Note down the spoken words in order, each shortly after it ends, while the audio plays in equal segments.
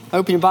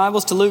Open your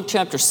Bibles to Luke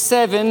chapter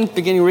 7,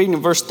 beginning reading in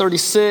verse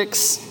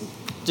 36.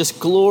 Just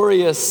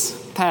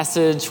glorious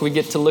passage we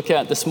get to look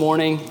at this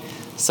morning.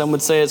 Some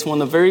would say it's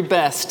one of the very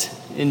best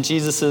in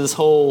Jesus'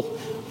 whole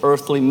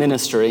earthly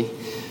ministry.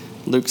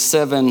 Luke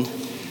 7,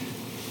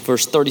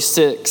 verse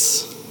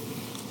 36.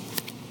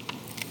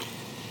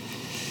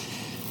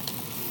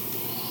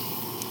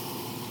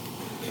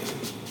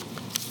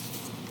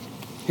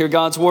 Hear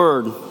God's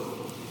word,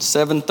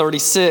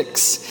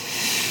 7:36.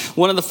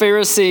 One of the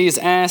Pharisees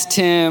asked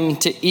him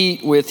to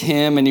eat with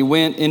him, and he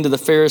went into the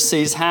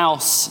Pharisee's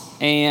house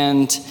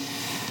and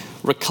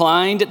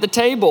reclined at the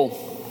table.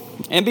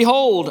 And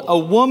behold, a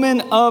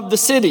woman of the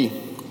city,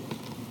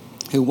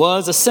 who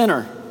was a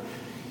sinner,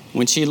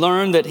 when she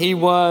learned that he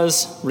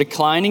was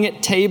reclining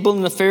at table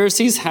in the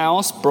Pharisee's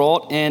house,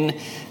 brought an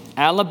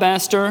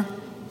alabaster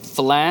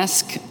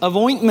flask of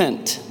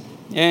ointment,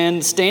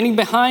 and standing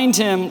behind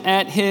him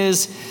at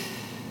his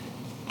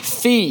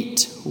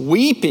feet,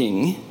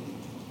 weeping,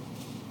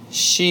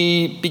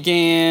 she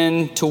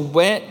began to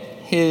wet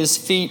his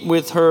feet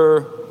with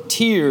her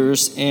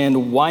tears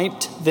and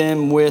wiped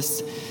them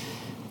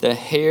with the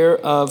hair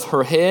of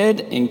her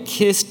head and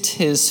kissed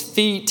his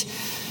feet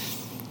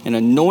and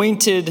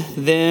anointed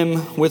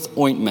them with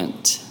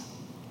ointment.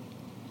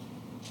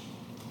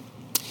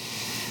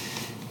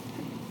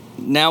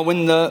 Now,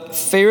 when the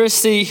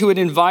Pharisee who had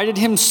invited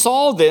him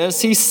saw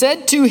this, he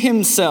said to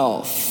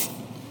himself,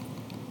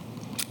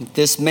 if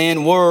this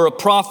man were a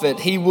prophet,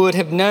 he would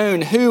have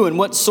known who and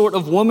what sort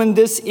of woman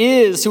this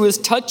is who is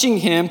touching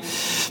him,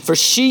 for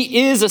she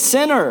is a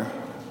sinner.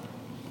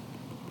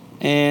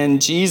 And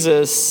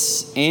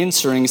Jesus,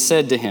 answering,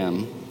 said to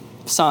him,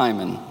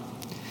 Simon,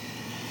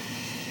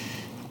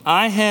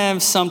 I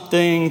have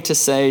something to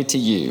say to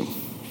you.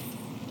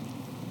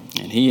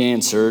 And he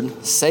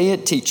answered, Say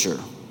it, teacher.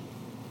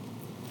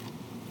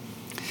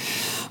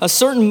 A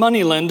certain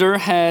moneylender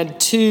had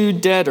two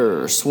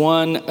debtors.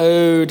 One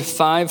owed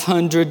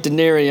 500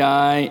 denarii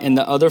and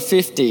the other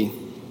 50.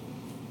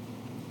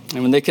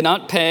 And when they could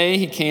not pay,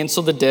 he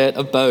canceled the debt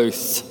of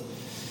both.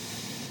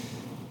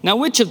 Now,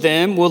 which of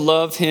them will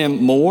love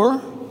him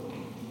more?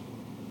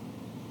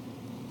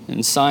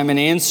 And Simon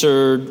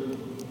answered,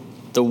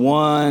 the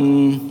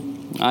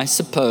one, I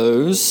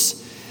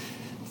suppose,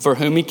 for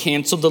whom he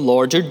canceled the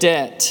larger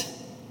debt.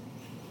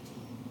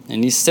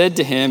 And he said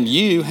to him,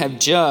 You have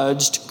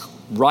judged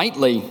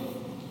rightly.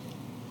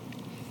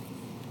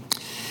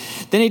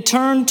 Then he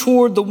turned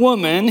toward the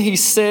woman. He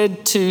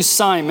said to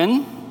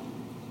Simon,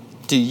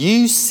 Do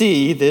you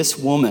see this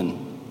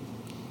woman?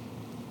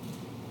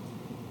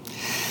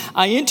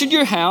 I entered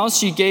your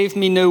house. You gave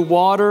me no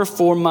water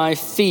for my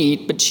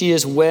feet, but she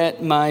has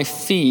wet my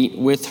feet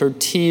with her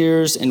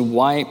tears and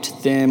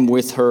wiped them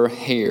with her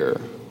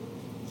hair.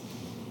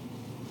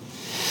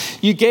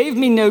 You gave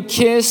me no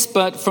kiss,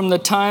 but from the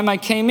time I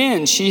came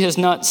in, she has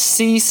not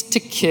ceased to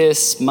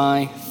kiss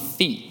my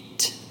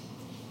feet.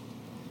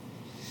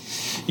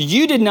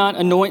 You did not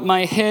anoint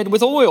my head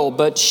with oil,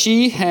 but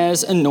she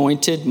has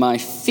anointed my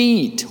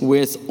feet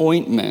with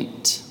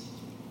ointment.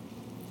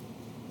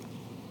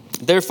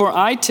 Therefore,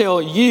 I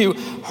tell you,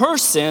 her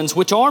sins,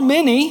 which are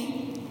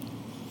many,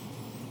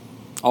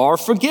 are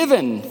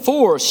forgiven,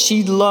 for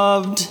she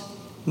loved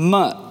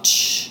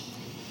much.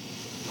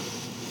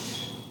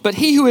 But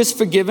he who is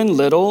forgiven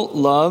little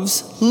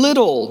loves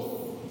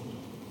little.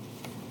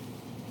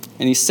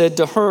 And he said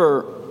to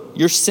her,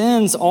 Your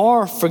sins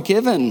are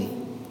forgiven.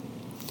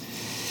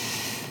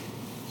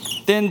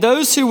 Then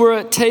those who were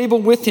at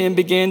table with him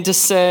began to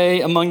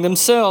say among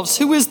themselves,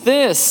 Who is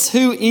this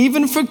who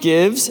even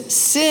forgives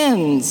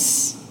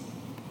sins?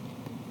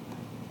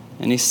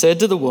 And he said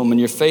to the woman,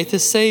 Your faith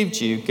has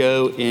saved you.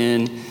 Go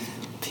in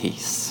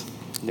peace.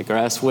 The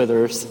grass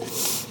withers,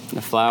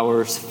 the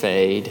flowers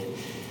fade.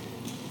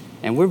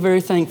 And we're very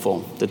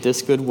thankful that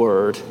this good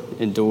word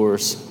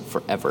endures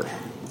forever.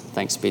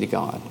 Thanks be to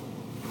God.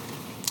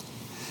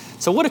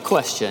 So what a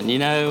question,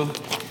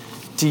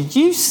 do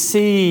you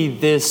see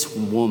this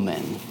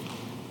woman?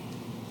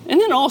 Isn't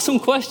that an awesome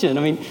question?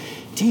 I mean,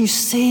 do you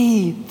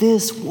see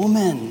this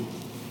woman?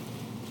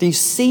 Do you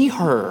see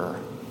her?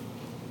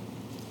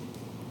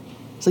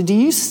 So do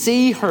you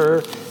see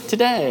her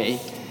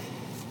today?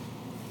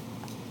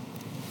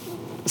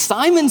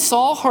 Simon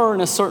saw her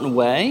in a certain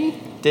way,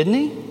 didn't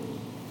he?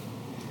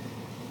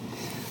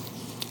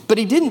 But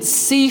he didn't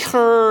see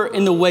her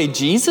in the way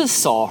Jesus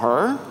saw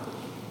her.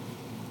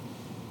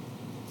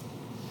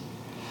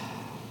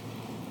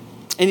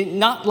 And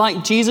not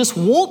like Jesus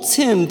wants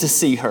him to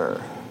see her.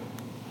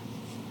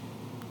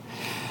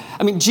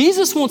 I mean,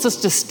 Jesus wants us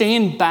to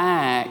stand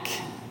back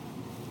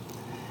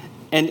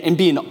and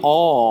be in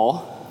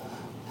awe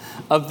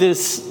of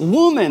this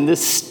woman,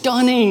 this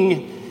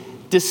stunning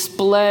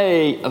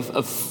display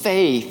of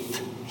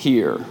faith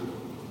here.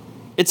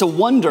 It's a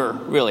wonder,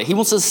 really. He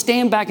wants us to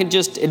stand back and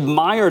just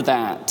admire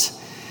that.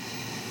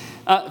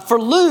 For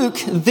Luke,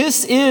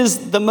 this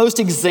is the most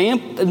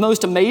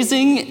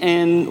amazing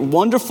and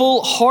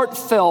wonderful,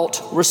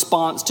 heartfelt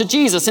response to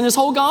Jesus in his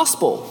whole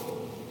gospel.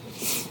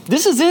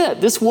 This is it.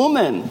 This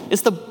woman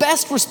is the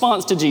best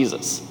response to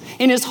Jesus.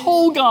 in his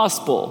whole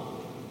gospel.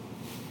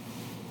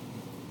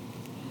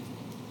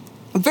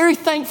 I'm very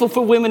thankful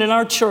for women in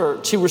our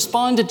church who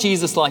respond to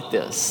Jesus like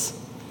this.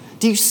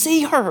 Do you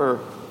see her?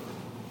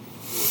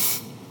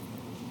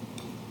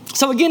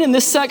 So again, in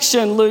this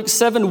section, Luke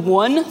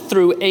 7:1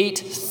 through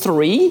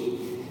 8:3,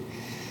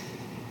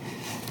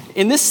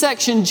 in this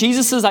section,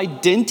 Jesus'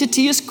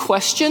 identity is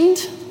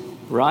questioned,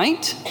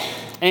 right?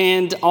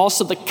 And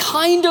also the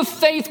kind of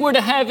faith we're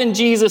to have in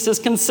Jesus is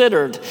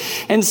considered.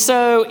 And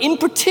so, in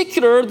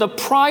particular, the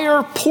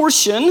prior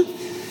portion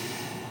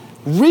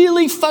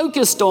really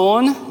focused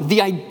on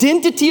the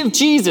identity of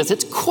Jesus.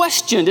 It's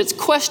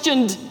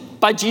questioned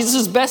by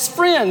Jesus' best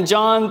friend,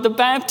 John the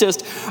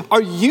Baptist.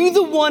 Are you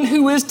the one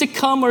who is to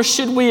come, or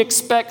should we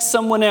expect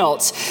someone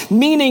else?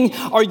 Meaning,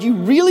 are you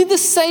really the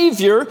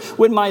Savior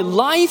when my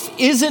life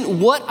isn't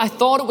what I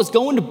thought it was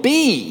going to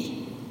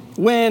be?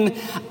 When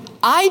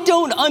I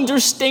don't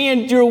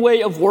understand your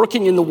way of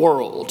working in the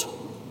world,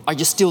 are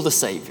you still the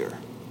Savior?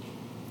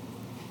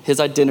 His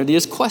identity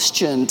is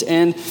questioned.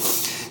 And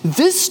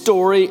this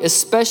story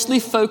especially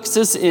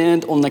focuses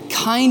in on the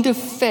kind of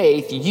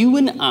faith you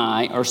and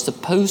I are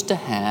supposed to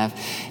have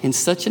in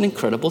such an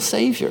incredible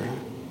Savior.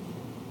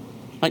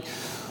 Like,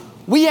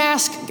 we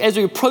ask as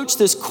we approach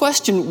this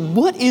question,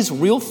 what is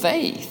real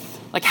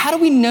faith? Like, how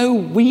do we know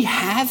we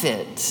have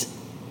it?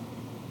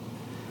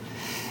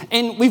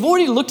 And we've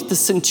already looked at the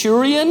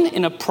centurion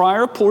in a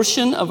prior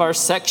portion of our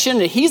section.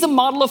 He's a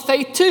model of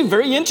faith too.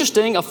 Very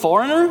interesting. A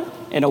foreigner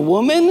and a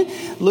woman.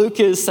 Luke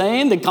is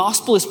saying the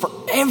gospel is for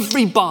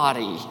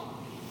everybody.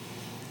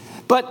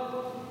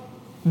 But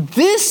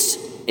this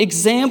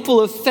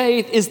example of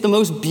faith is the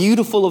most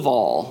beautiful of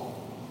all.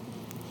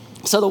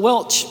 So the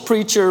Welsh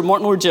preacher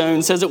Martin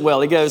Lloyd-Jones says it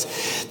well. He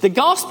goes, the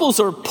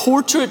gospels are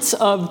portraits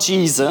of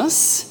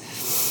Jesus,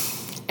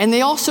 and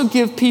they also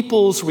give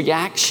people's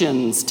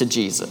reactions to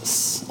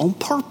Jesus on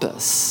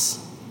purpose.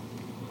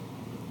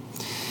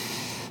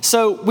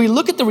 So we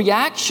look at the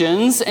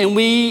reactions, and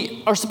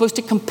we are supposed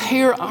to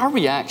compare our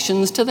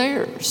reactions to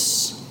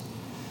theirs.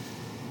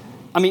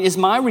 I mean, is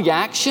my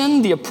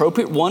reaction the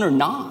appropriate one or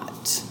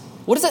not?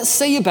 What does that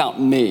say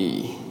about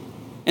me?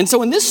 And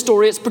so in this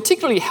story, it's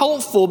particularly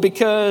helpful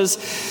because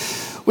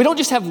we don't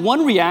just have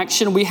one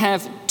reaction, we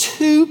have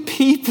two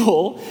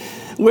people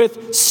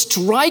with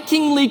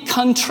strikingly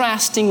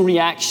contrasting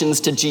reactions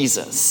to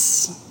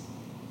Jesus.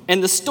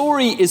 And the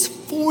story is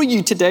for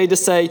you today to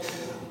say,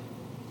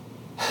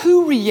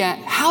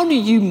 how do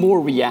you more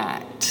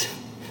react?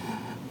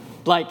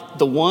 Like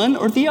the one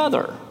or the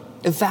other?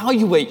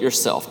 Evaluate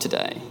yourself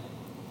today.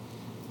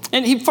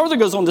 And he further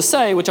goes on to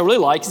say, which I really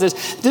like, he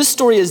says, this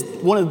story is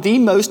one of the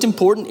most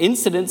important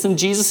incidents in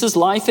Jesus'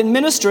 life and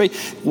ministry.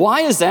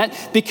 Why is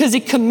that? Because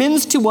it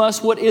commends to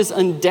us what is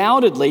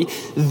undoubtedly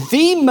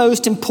the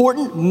most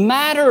important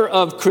matter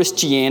of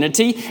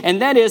Christianity,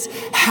 and that is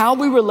how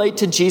we relate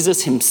to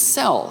Jesus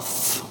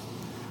himself.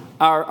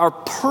 Our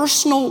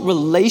personal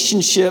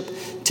relationship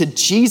to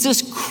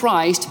Jesus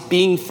Christ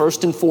being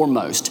first and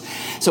foremost.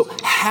 So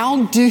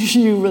how do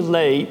you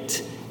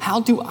relate? How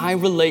do I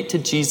relate to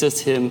Jesus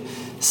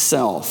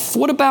himself?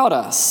 What about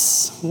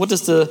us? What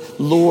does the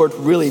Lord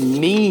really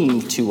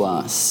mean to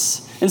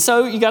us? And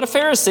so you got a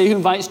Pharisee who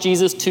invites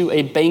Jesus to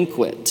a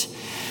banquet.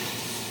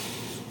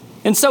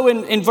 And so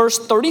in verse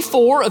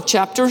 34 of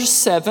chapter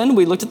 7,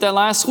 we looked at that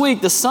last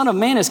week, the Son of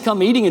Man has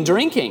come eating and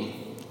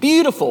drinking.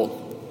 Beautiful.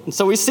 And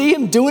so we see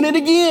him doing it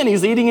again.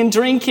 He's eating and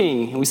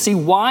drinking. And we see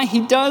why he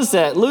does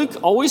that. Luke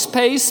always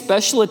pays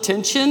special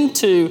attention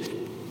to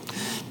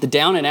the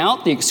down and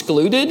out, the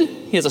excluded.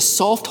 He has a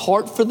soft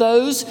heart for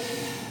those,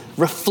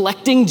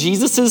 reflecting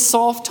Jesus'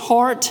 soft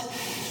heart.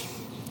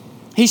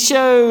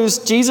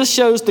 Jesus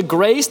shows the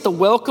grace, the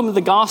welcome of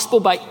the gospel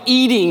by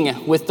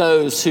eating with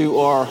those who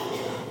are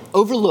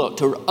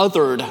overlooked or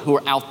othered, who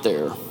are out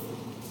there.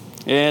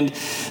 And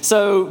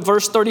so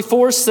verse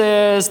 34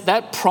 says,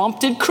 that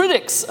prompted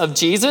critics of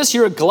Jesus.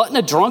 You're a glutton,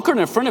 a drunkard,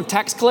 and a friend of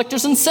tax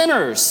collectors and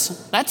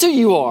sinners. That's who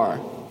you are.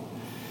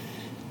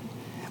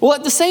 Well,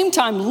 at the same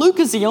time, Luke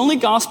is the only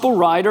gospel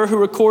writer who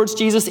records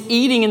Jesus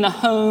eating in the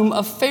home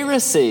of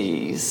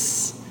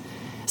Pharisees.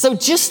 So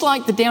just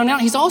like the down and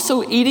out, he's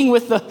also eating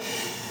with the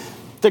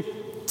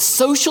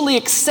socially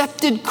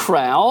accepted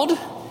crowd,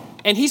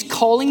 and he's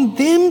calling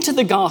them to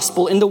the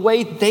gospel in the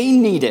way they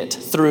need it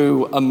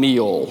through a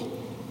meal.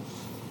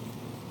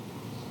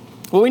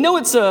 Well, we know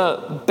it's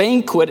a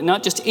banquet and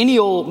not just any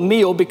old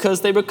meal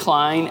because they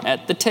recline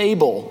at the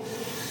table.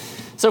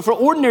 So for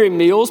ordinary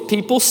meals,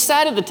 people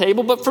sat at the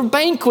table, but for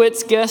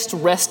banquets, guests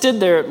rested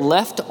their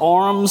left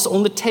arms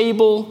on the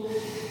table.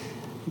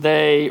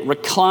 They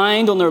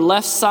reclined on their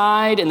left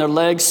side and their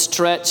legs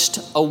stretched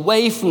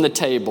away from the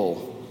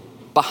table,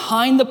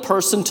 behind the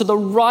person to the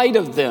right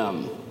of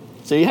them.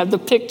 So you have the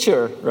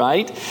picture,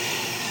 right?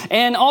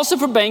 And also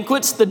for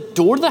banquets, the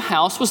door to the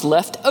house was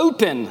left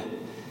open.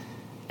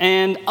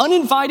 And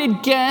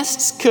uninvited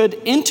guests could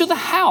enter the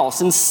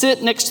house and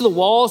sit next to the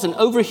walls and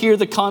overhear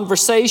the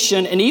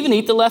conversation and even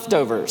eat the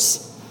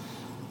leftovers.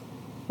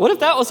 What if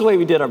that was the way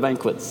we did our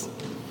banquets?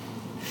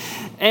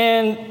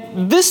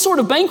 And this sort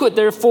of banquet,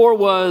 therefore,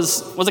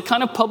 was a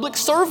kind of public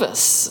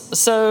service.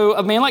 So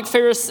a man like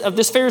this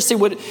Pharisee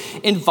would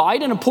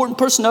invite an important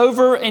person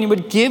over, and he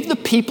would give the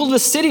people of the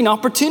city an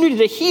opportunity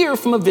to hear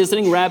from a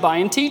visiting rabbi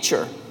and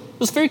teacher. It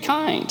was very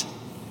kind.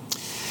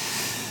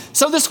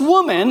 So this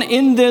woman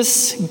in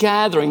this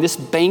gathering, this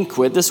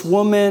banquet, this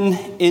woman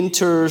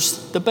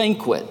enters the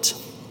banquet.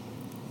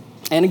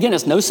 And again,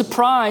 it's no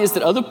surprise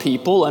that other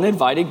people,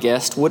 uninvited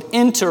guests, would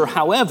enter.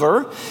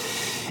 However,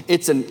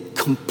 it's a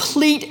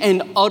complete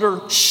and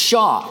utter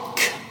shock,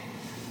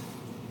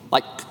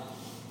 like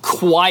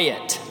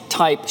quiet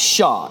type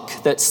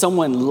shock, that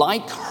someone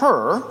like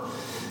her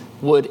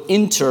would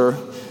enter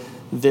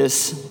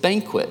this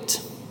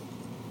banquet.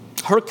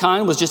 Her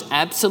kind was just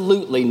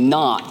absolutely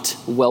not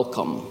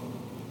welcome.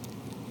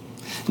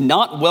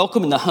 Not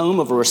welcome in the home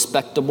of a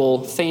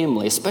respectable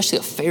family, especially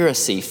a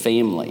Pharisee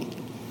family.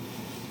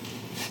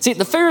 See,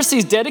 the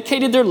Pharisees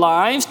dedicated their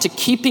lives to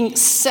keeping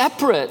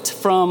separate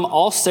from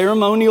all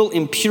ceremonial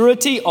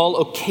impurity,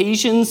 all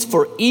occasions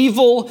for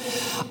evil,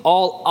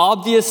 all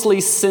obviously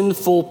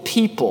sinful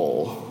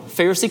people.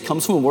 Pharisee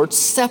comes from the word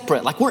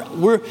separate. Like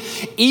we're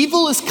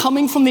evil is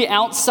coming from the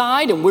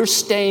outside and we're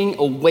staying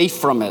away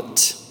from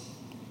it.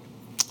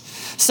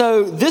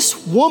 So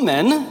this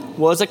woman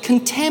was a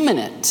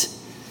contaminant,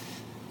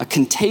 a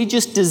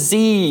contagious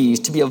disease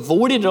to be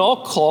avoided at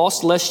all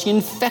costs lest she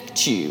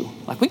infect you.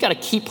 Like we got to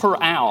keep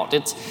her out.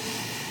 It's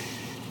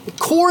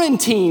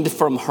quarantined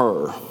from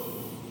her.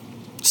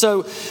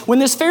 So when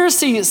this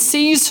Pharisee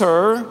sees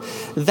her,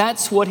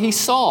 that's what he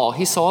saw.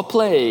 He saw a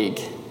plague.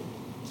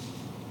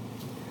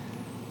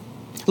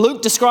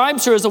 Luke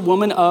describes her as a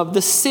woman of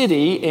the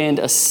city and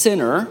a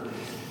sinner.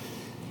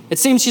 It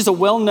seems she's a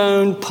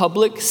well-known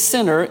public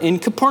sinner in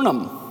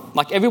Capernaum.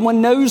 Like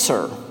everyone knows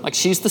her, like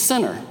she's the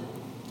sinner.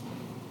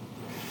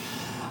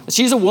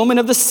 She's a woman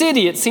of the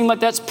city. It seemed like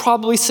that's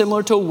probably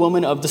similar to a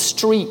woman of the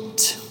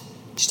street.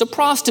 She's a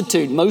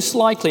prostitute, most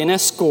likely an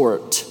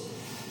escort.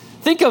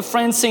 Think of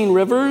Francine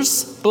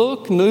Rivers'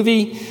 book,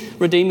 movie,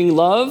 Redeeming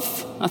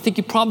Love. I think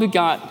you probably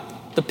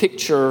got the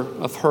picture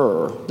of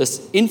her,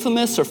 this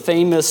infamous or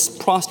famous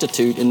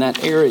prostitute in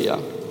that area.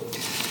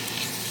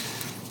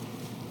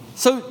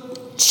 So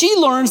she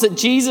learns that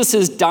Jesus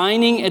is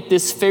dining at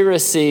this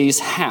Pharisee's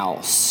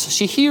house.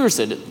 She hears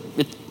it.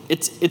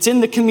 It's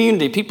in the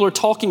community. People are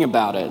talking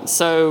about it.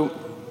 So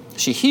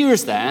she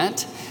hears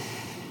that,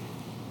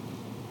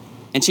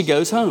 and she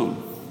goes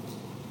home.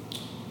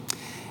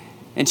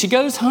 And she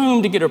goes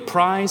home to get her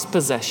prized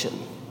possession.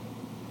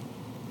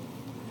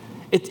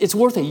 It's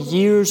worth a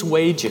year's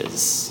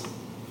wages.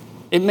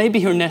 It may be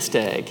her nest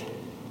egg.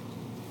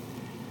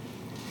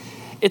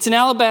 It's an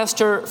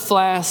alabaster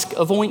flask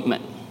of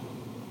ointment.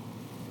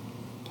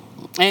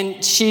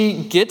 And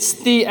she gets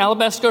the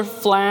alabaster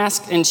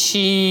flask and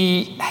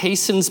she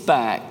hastens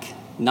back,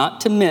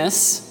 not to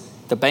miss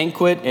the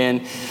banquet,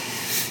 and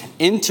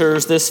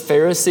enters this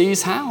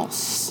Pharisee's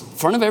house in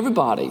front of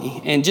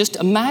everybody. And just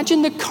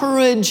imagine the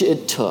courage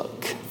it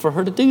took for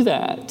her to do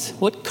that.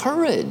 What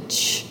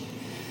courage!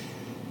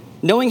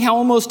 Knowing how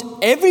almost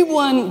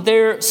everyone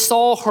there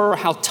saw her,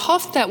 how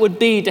tough that would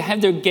be to have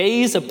their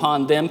gaze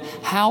upon them.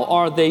 How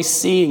are they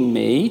seeing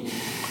me?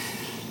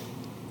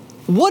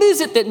 What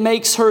is it that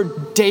makes her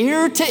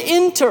dare to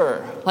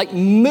enter? Like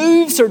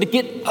moves her to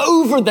get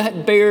over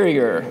that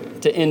barrier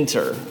to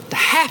enter, to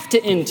have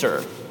to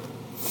enter.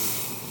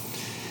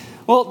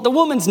 Well, the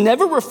woman's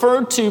never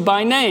referred to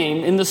by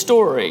name in the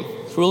story.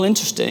 It's real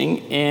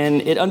interesting,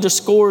 and it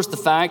underscores the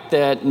fact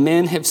that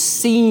men have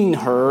seen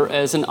her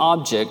as an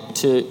object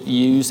to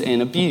use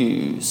and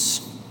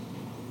abuse.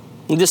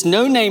 This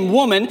no-name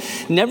woman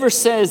never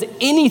says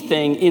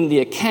anything in the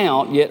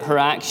account, yet her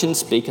actions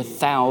speak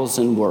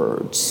 1,000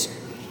 words.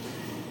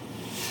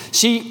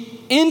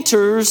 She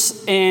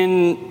enters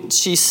and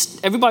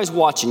everybody's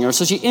watching her,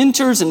 so she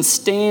enters and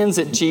stands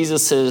at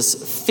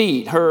Jesus'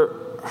 feet.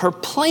 Her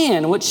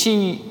plan, what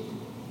she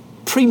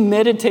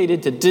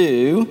premeditated to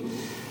do,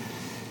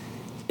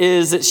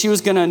 is that she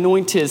was going to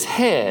anoint his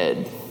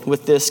head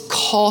with this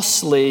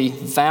costly,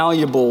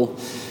 valuable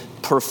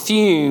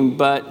perfume,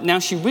 but now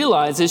she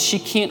realizes she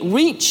can't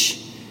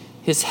reach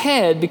his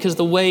head because of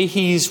the way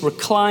he's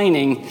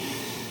reclining.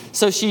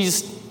 So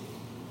she's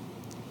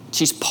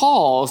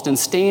paused and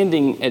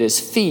standing at his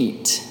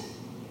feet.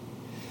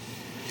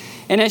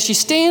 And as she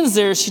stands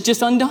there, she's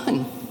just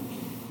undone.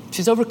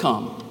 She's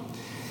overcome.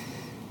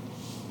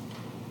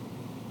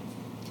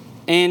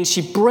 And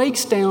she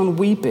breaks down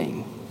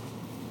weeping.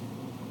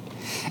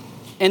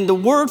 And the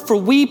word for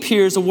weep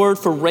here is a word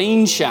for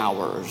rain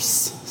showers.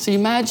 So you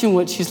imagine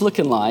what she's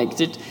looking like.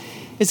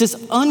 It's this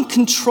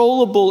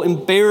uncontrollable,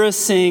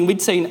 embarrassing,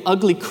 we'd say an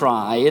ugly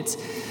cry. It's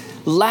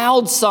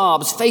loud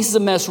sobs, faces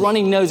a mess,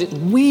 running nose. It's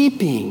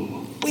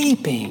weeping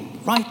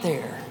right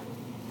there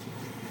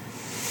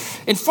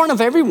in front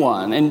of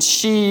everyone. And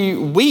she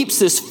weeps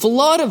this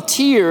flood of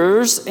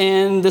tears,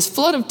 and this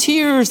flood of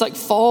tears like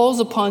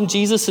falls upon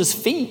Jesus'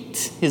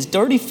 feet, his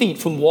dirty feet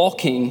from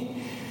walking.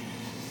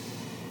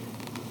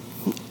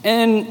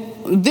 And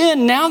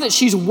then now that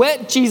she's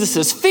wet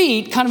Jesus'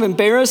 feet, kind of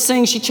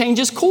embarrassing, she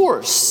changes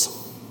course.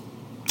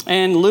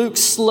 And Luke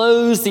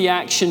slows the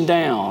action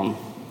down.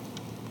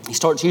 He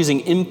starts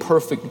using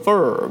imperfect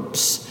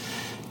verbs.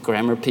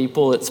 Grammar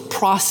people, it's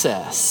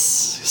process.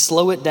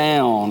 Slow it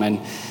down. And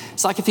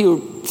it's like if you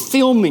were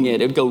filming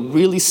it, it would go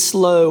really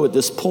slow at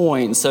this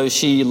point. So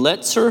she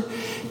lets her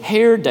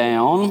hair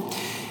down,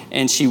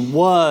 and she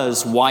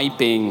was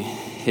wiping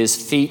his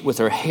feet with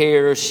her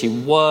hair. She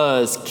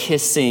was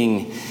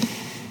kissing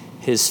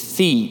his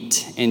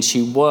feet, and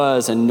she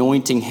was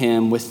anointing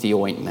him with the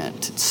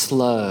ointment. It's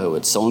slow,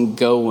 it's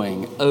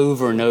ongoing,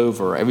 over and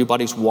over.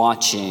 Everybody's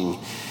watching.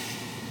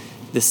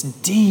 This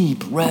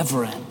deep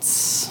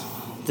reverence,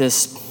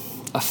 this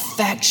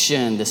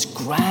affection, this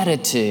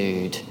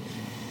gratitude.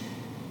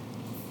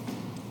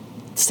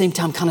 At the same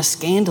time, kind of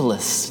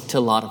scandalous to a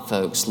lot of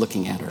folks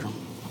looking at her.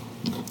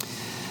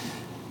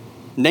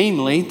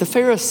 Namely, the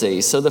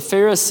Pharisee. So the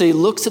Pharisee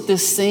looks at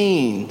this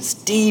scene, this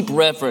deep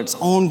reverence,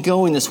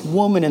 ongoing, this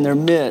woman in their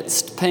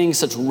midst, paying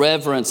such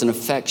reverence and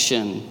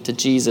affection to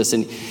Jesus.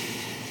 And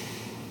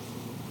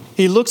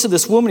he looks at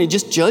this woman, he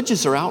just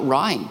judges her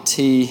outright.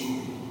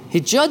 He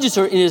judges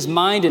her in his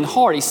mind and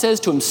heart. He says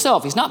to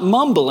himself, he's not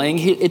mumbling,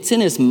 it's in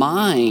his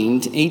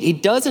mind. He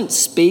doesn't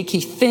speak,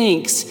 he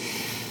thinks.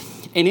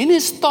 And in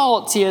his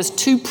thoughts, he has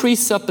two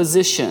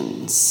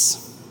presuppositions.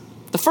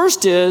 The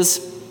first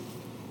is,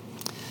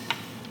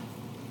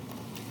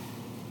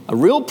 a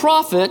real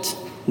prophet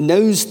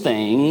knows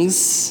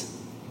things,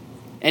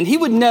 and he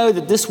would know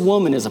that this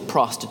woman is a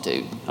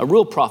prostitute. A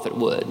real prophet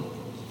would.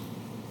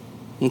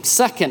 And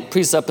second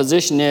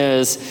presupposition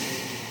is,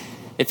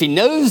 if he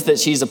knows that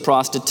she's a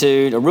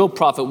prostitute, a real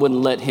prophet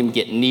wouldn't let him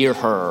get near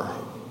her,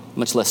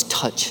 much less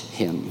touch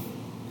him,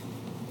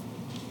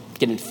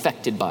 get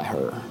infected by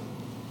her.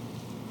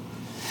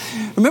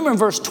 Remember in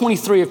verse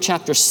 23 of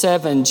chapter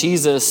 7,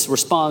 Jesus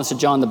responds to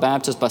John the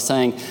Baptist by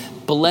saying,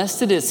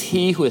 "Blessed is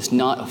he who is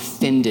not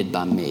offended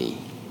by me."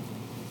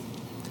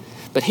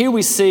 But here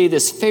we see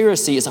this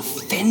Pharisee is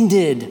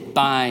offended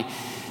by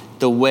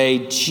the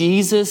way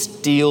Jesus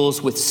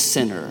deals with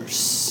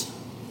sinners.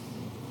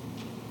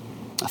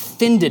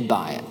 Offended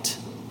by it.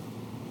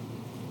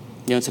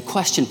 You know, it's a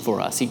question for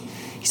us.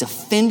 He's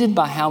offended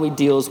by how he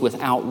deals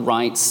with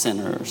outright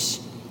sinners.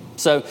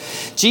 So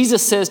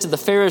Jesus says to the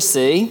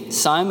Pharisee,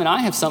 "Simon,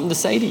 I have something to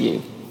say to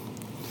you."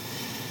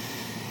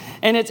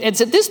 And it's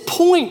at this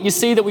point, you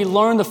see, that we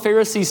learn the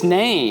Pharisee's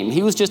name.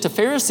 He was just a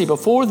Pharisee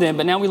before then,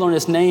 but now we learn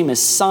his name is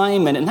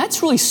Simon, and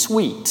that's really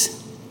sweet.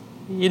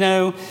 You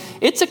know,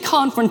 it's a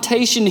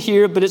confrontation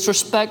here, but it's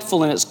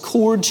respectful and it's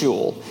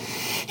cordial.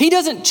 He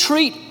doesn't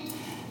treat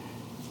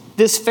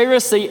this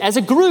Pharisee as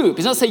a group.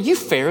 He's not saying, "You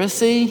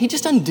Pharisee." He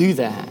just doesn't do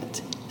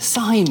that.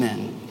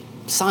 Simon,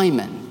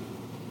 Simon.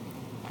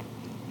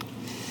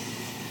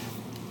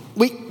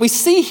 We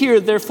see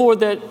here, therefore,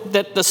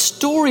 that the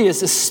story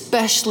is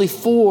especially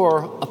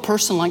for a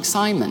person like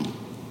Simon.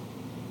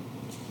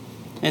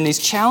 And he's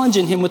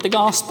challenging him with the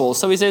gospel.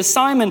 So he says,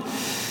 Simon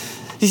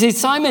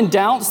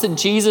doubts that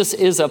Jesus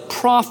is a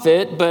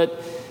prophet,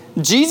 but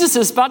Jesus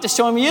is about to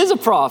show him he is a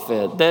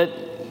prophet, that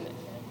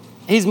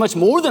he's much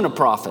more than a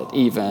prophet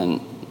even.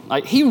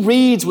 Like, he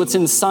reads what's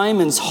in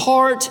Simon's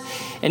heart,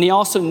 and he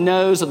also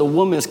knows that the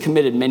woman has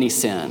committed many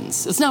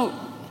sins. It's no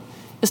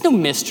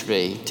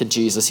mystery to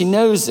Jesus. He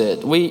knows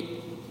it.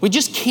 We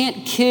just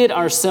can't kid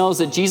ourselves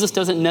that Jesus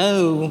doesn't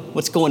know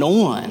what's going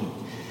on.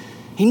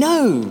 He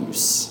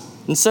knows.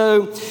 And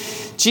so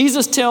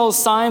Jesus tells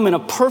Simon a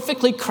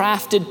perfectly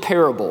crafted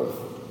parable.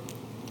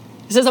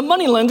 He says a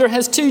moneylender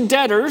has two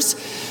debtors.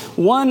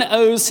 One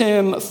owes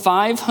him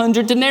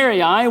 500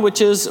 denarii,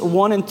 which is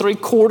 1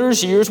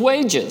 3/4 years'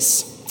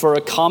 wages for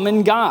a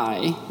common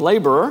guy,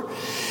 laborer.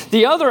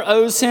 The other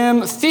owes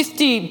him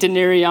 50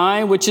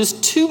 denarii, which is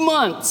 2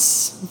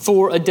 months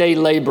for a day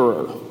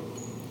laborer.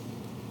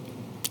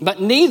 But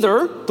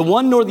neither the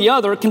one nor the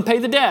other can pay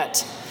the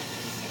debt.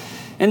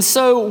 And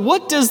so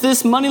what does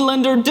this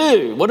moneylender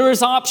do? What are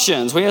his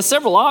options? We have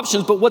several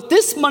options, but what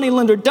this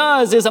moneylender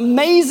does is,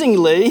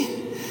 amazingly,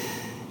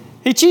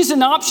 he chooses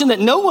an option that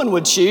no one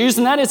would choose,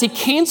 and that is he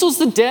cancels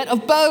the debt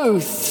of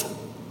both.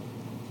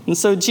 And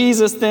so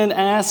Jesus then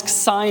asks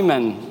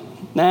Simon,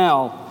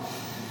 now,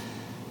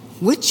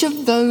 which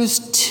of those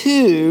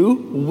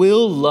two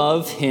will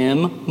love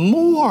him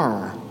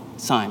more,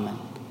 Simon?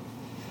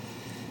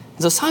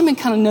 And so Simon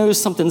kind of knows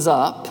something's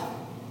up.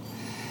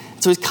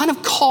 So he's kind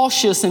of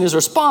cautious in his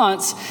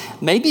response,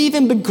 maybe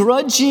even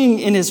begrudging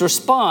in his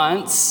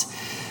response.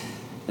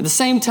 At the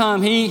same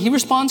time, he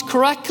responds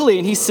correctly,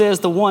 and he says,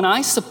 the one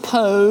I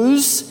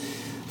suppose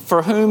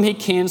for whom he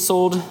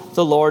canceled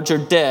the larger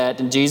debt.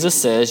 And Jesus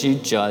says, you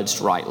judged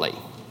rightly.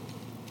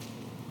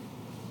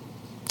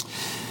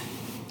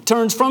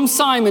 Turns from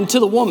Simon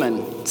to the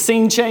woman.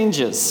 Scene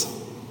changes.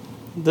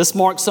 This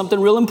marks something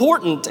real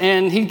important.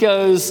 And he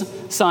goes,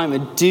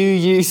 Simon, do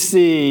you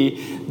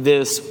see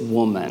this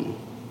woman?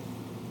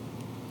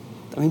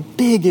 I mean,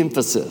 big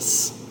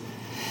emphasis.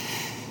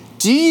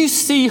 Do you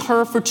see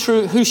her for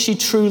who she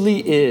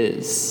truly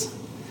is?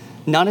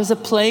 Not as a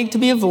plague to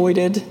be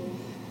avoided,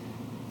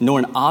 nor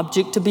an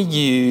object to be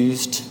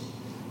used,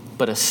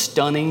 but a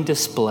stunning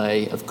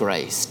display of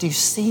grace. Do you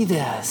see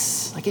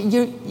this? Like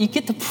you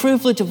get the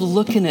privilege of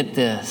looking at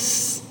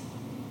this.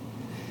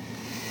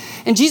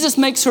 And Jesus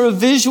makes her a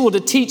visual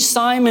to teach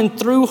Simon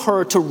through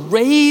her, to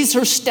raise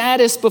her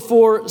status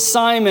before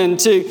Simon,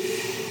 to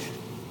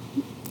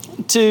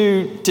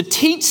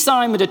teach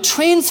Simon, to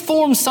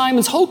transform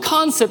Simon's whole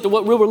concept of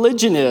what real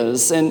religion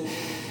is. And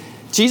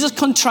Jesus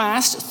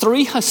contrasts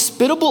 3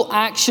 hospitable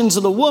actions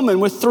of the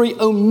woman with 3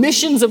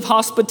 omissions of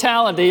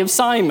hospitality of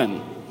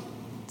Simon.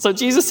 So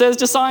Jesus says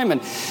to Simon,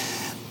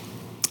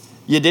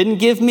 "You didn't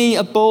give me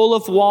a bowl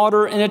of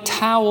water and a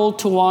towel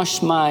to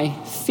wash my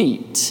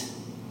feet.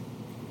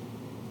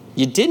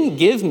 You didn't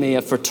give me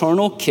a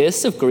fraternal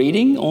kiss of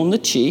greeting on the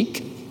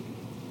cheek.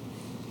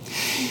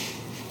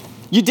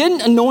 You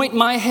didn't anoint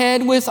my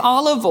head with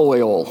olive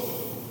oil.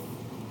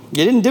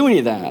 You didn't do any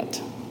of that.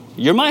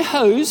 You're my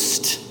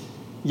host.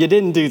 You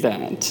didn't do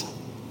that."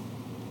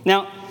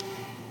 Now,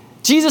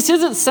 Jesus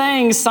isn't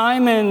saying,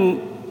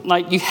 Simon,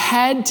 like you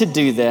had to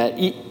do that.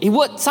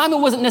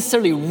 Simon wasn't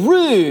necessarily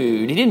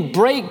rude. He didn't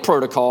break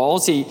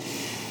protocols.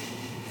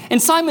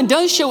 And Simon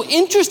does show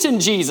interest in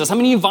Jesus. I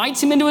mean, he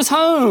invites him into his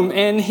home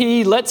and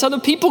he lets other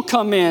people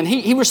come in.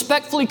 He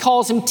respectfully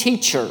calls him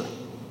teacher.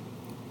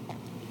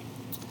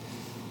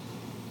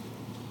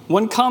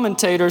 One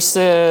commentator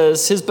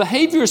says his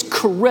behavior is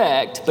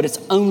correct, but it's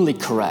only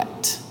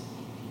correct.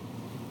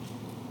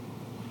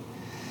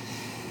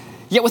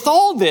 Yet with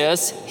all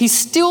this, he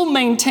still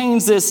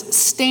maintains this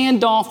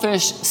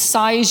standoffish,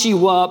 size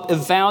you up,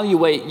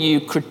 evaluate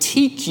you,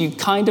 critique you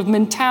kind of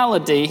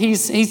mentality.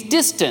 He's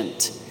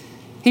distant.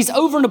 He's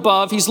over and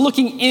above. He's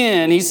looking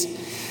in.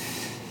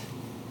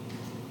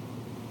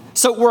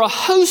 So were a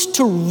host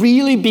to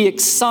really be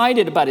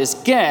excited about his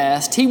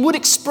guest, he would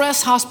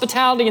express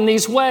hospitality in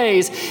these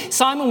ways.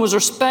 Simon was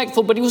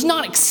respectful, but he was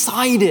not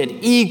excited,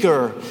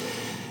 eager,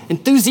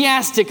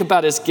 enthusiastic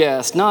about his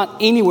guest, not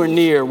anywhere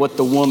near what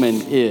the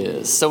woman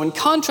is. So in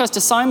contrast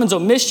to Simon's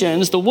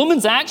omissions, the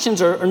woman's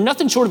actions are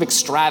nothing short of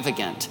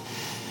extravagant.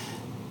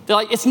 They're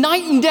like, it's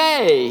night and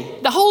day.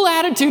 The whole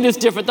attitude is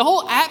different. The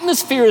whole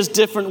atmosphere is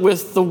different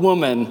with the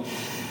woman.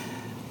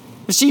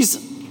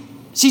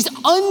 She's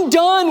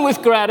undone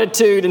with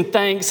gratitude and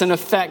thanks and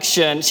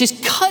affection. She's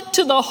cut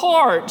to the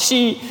heart.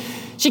 She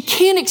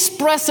can't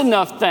express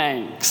enough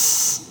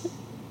thanks.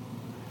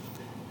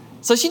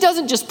 So she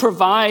doesn't just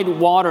provide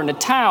water and a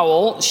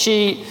towel.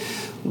 She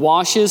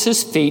washes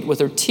his feet with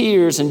her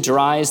tears and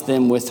dries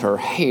them with her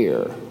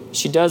hair.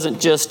 She doesn't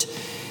just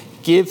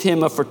give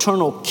him a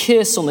fraternal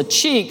kiss on the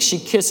cheek. She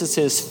kisses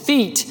his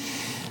feet,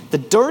 the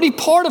dirty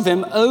part of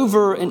him,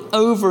 over and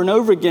over and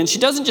over again. She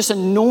doesn't just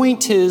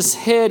anoint his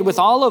head with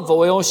olive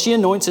oil. She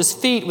anoints his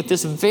feet with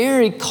this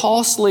very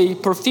costly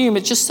perfume.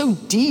 It's just so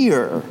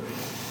dear.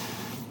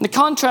 The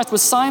contrast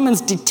with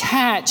Simon's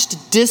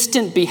detached,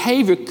 distant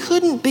behavior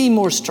couldn't be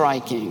more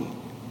striking.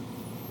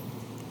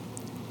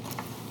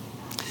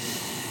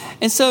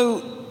 And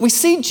so we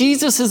see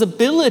Jesus'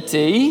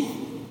 ability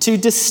to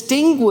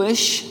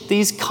distinguish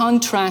these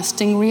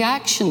contrasting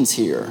reactions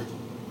here.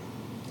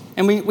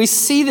 And we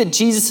see that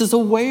Jesus is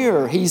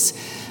aware, he's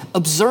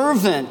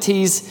observant,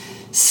 he's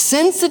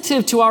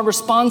sensitive to our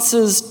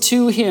responses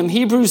to him.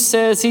 Hebrews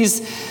says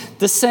he's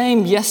the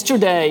same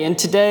yesterday and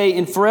today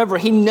and forever.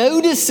 He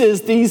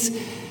notices these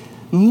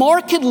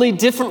markedly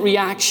different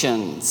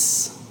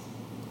reactions.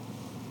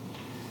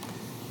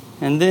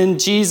 And then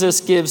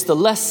Jesus gives the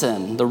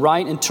lesson, the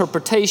right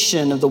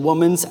interpretation of the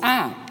woman's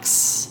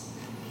acts.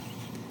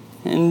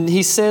 And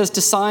he says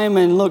to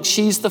Simon, look,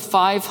 she's the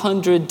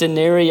 500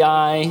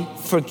 denarii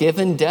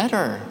forgiven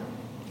debtor.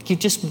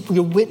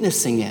 You're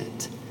witnessing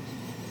it.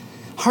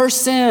 Her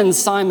sins,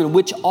 Simon,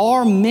 which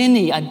are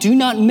many, I do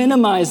not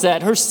minimize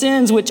that. Her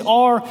sins, which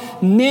are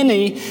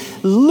many,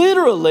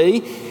 literally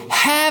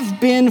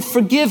have been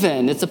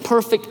forgiven. It's a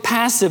perfect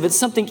passive. It's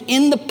something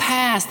in the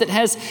past that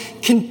has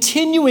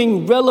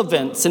continuing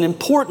relevance and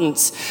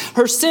importance.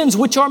 Her sins,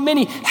 which are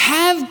many,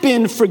 have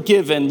been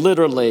forgiven,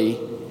 literally.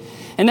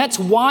 And that's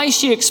why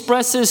she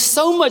expresses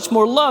so much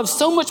more love,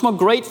 so much more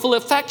grateful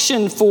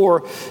affection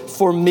for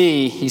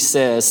me, he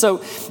says.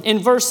 So in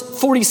verse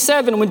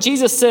 47, when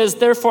Jesus says,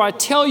 therefore I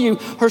tell you,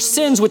 her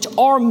sins, which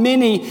are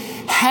many,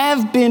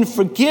 have been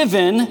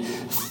forgiven,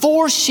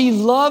 for she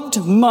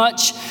loved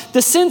much.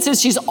 The sense is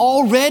she's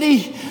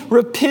already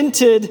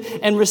repented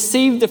and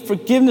received the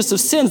forgiveness of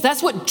sins.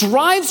 That's what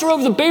drives her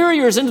over the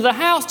barriers into the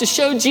house to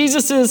show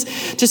Jesus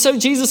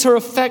her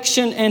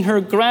affection and her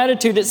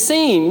gratitude. It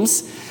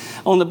seems,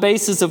 on the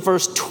basis of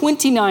verse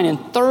 29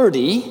 and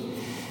 30,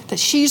 that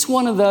she's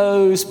one of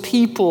those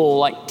people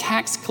like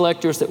tax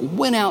collectors that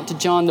went out to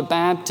John the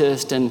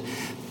Baptist and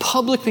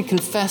publicly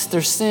confessed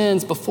their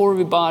sins before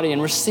everybody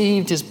and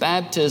received his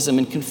baptism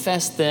and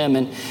confessed them.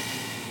 And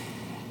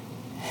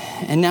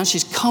now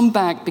she's come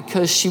back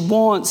because she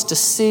wants to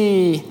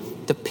see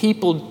the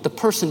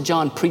person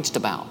John preached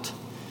about,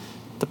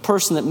 the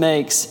person that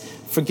makes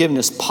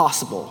forgiveness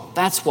possible.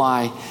 That's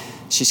why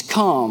she's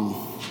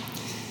come.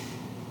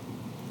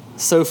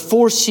 So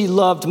for she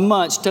loved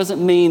much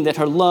doesn't mean that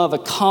her love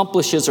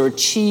accomplishes or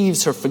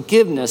achieves her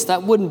forgiveness.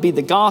 That wouldn't be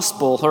the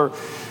gospel. Her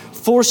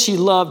for she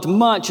loved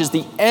much is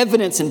the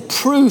evidence and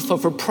proof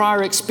of her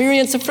prior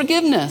experience of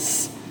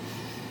forgiveness.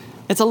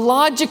 It's a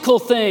logical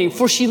thing,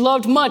 for she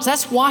loved much.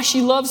 That's why she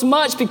loves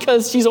much,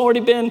 because she's already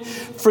been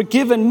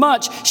forgiven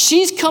much.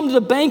 She's come to the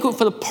banquet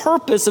for the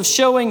purpose of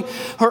showing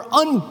her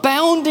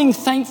unbounding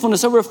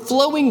thankfulness,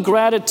 overflowing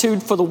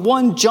gratitude for the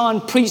one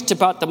John preached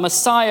about, the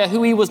Messiah,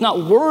 who he was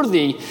not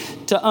worthy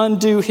to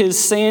undo his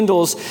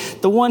sandals.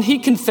 The one he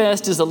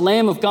confessed is the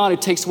Lamb of God who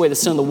takes away the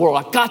sin of the world.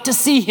 I've got to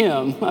see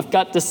him. I've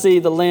got to see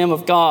the Lamb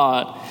of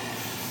God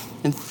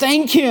and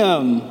thank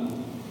him.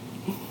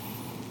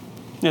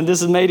 And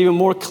this is made even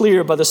more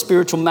clear by the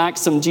spiritual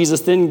maxim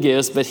Jesus then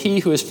gives, but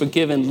he who is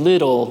forgiven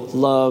little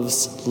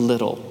loves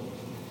little.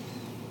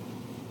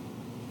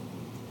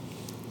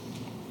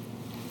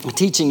 The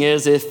teaching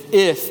is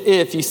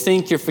if you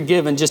think you're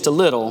forgiven just a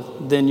little,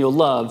 then you'll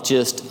love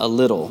just a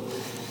little.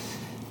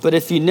 But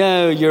if you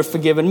know you're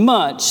forgiven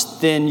much,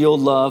 then you'll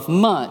love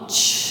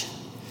much.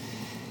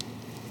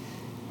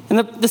 And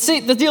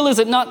the deal is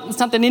that it's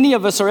not that any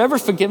of us are ever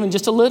forgiven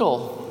just a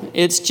little.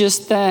 It's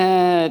just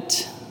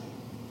that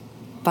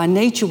by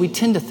nature, we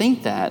tend to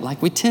think that. Like,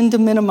 we tend to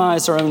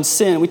minimize our own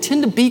sin. We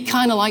tend to be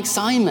kind of like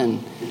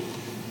Simon.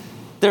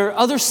 There are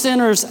other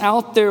sinners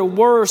out there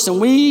worse,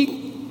 and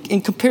we,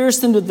 in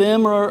comparison to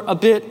them, are a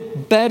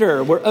bit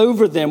better. We're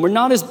over them. We're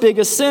not as big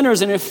as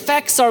sinners, and it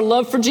affects our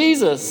love for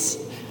Jesus,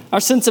 our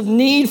sense of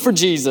need for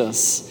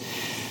Jesus.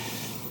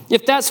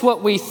 If that's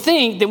what we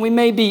think, then we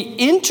may be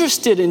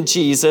interested in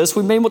Jesus.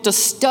 We may want to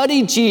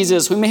study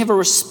Jesus. We may have a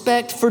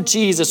respect for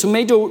Jesus. We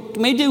may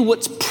do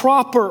what's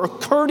proper or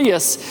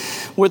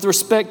courteous with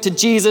respect to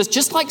Jesus,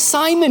 just like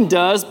Simon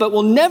does, but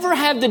we'll never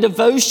have the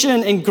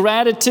devotion and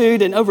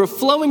gratitude and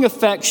overflowing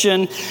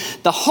affection,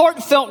 the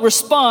heartfelt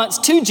response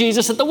to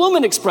Jesus that the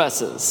woman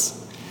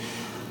expresses.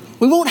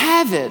 We won't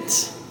have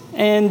it.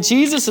 And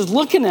Jesus is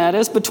looking at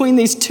us between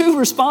these two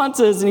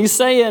responses, and he's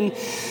saying,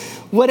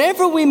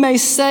 whatever we may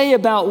say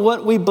about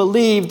what we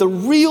believe, the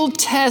real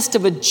test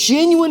of a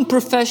genuine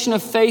profession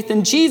of faith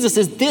in Jesus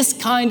is this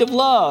kind of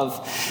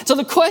love. So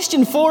the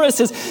question for us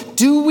is,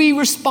 do we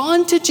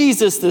respond to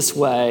Jesus this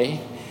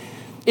way?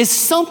 Is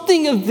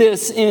something of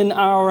this in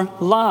our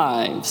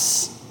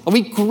lives? Are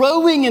we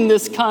growing in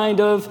this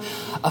kind of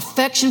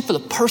affection for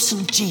the person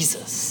of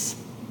Jesus?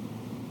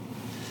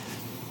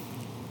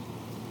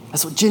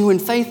 That's what genuine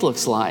faith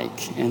looks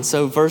like. And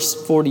so verse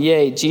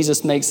 48,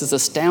 Jesus makes this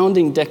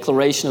astounding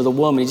declaration of the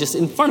woman. He just,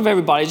 in front of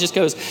everybody, he just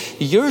goes,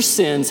 your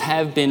sins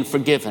have been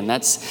forgiven.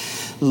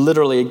 That's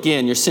literally,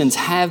 again, your sins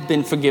have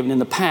been forgiven in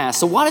the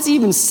past. So why does he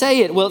even say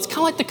it? Well, it's kind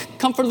of like the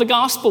comfort of the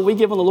gospel we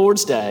give on the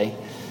Lord's Day,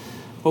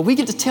 where we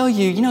get to tell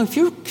you, if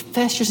you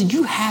confess your sin,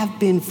 you have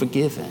been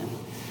forgiven.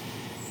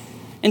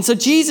 And so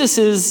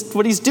Jesus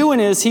what he's doing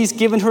is he's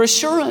given her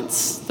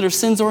assurance that her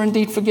sins are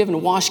indeed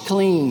forgiven, washed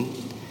clean.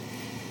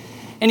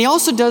 And he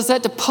also does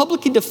that to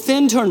publicly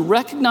defend her and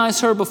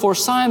recognize her before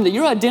Simon that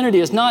your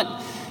identity is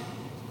not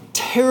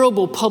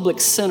terrible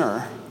public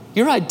sinner.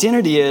 Your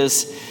identity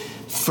is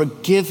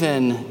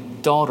forgiven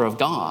daughter of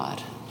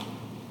God.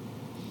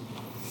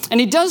 And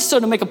he does so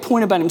to make a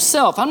point about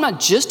himself. I'm not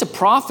just a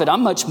prophet.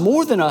 I'm much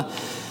more than a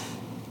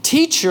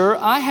teacher.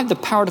 I have the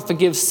power to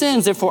forgive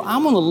sins. Therefore,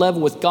 I'm on the level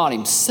with God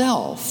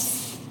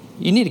himself.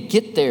 You need to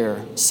get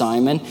there,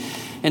 Simon.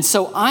 And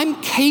so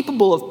I'm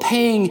capable of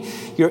paying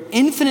your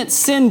infinite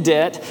sin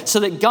debt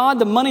so that God,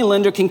 the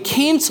moneylender, can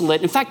cancel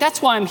it. In fact,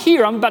 that's why I'm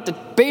here. I'm about to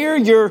bear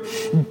your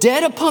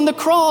debt upon the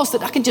cross,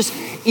 that I can just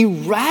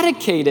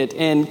eradicate it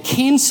and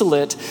cancel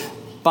it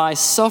by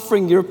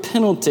suffering your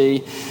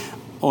penalty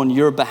on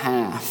your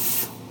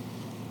behalf.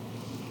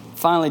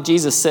 Finally,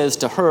 Jesus says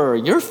to her,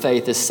 your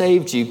faith has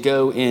saved you.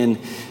 Go in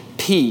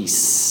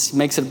peace. He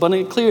makes it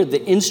abundantly clear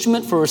the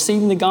instrument for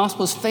receiving the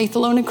gospel is faith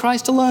alone in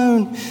Christ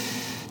alone.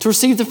 To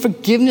receive the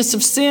forgiveness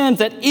of sins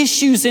that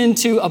issues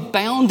into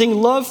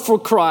abounding love for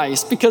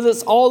Christ, because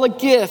it's all a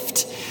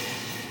gift.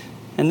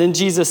 And then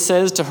Jesus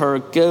says to her,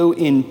 go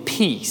in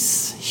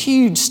peace.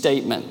 Huge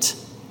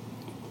statement.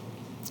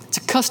 It's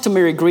a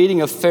customary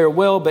greeting of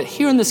farewell, but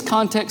here in this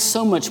context,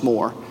 so much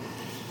more.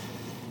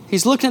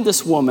 He's looking at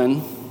this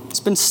woman. It's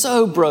been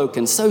so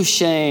broken, so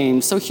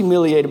shamed, so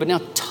humiliated, but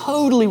now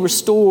totally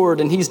restored.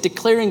 And he's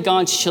declaring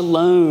God's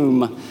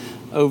shalom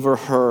over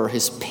her,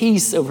 his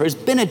peace over her, his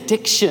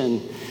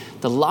benediction,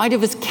 the light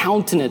of his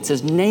countenance,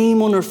 his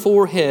name on her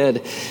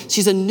forehead.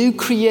 She's a new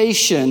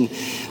creation.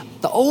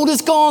 The old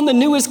is gone, the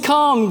new has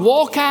come.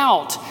 Walk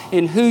out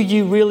in who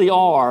you really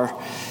are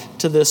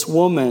to this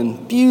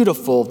woman.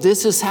 Beautiful.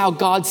 This is how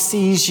God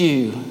sees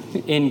you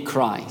in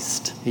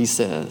Christ, he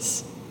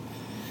says.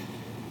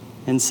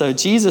 And so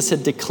Jesus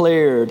had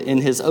declared in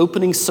his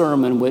opening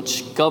sermon,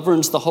 which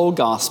governs the whole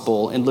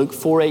gospel, in Luke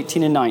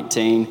 4:18 and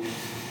 19,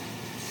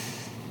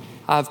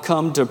 I've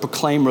come to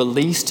proclaim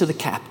release to the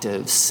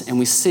captives. And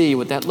we see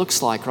what that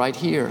looks like right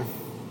here.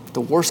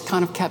 The worst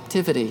kind of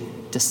captivity,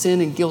 to sin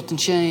and guilt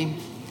and shame.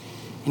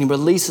 And he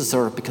releases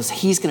her because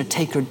he's going to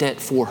take her debt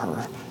for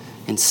her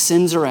and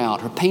sends her out.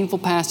 Her painful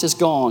past is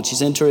gone.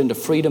 She's entered into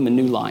freedom and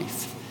new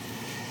life.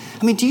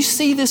 I mean, do you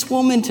see this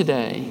woman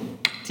today?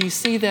 Do you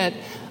see that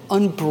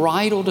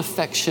unbridled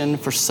affection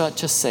for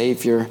such a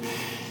Savior?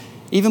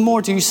 Even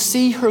more, do you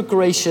see her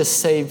gracious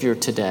Savior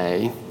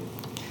today?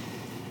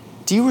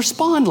 Do you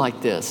respond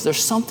like this?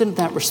 There's something in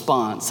that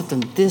response,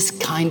 something this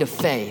kind of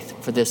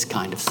faith for this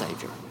kind of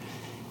Savior.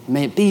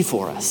 May it be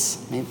for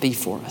us. May it be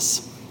for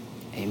us.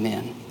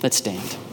 Amen. Let's stand.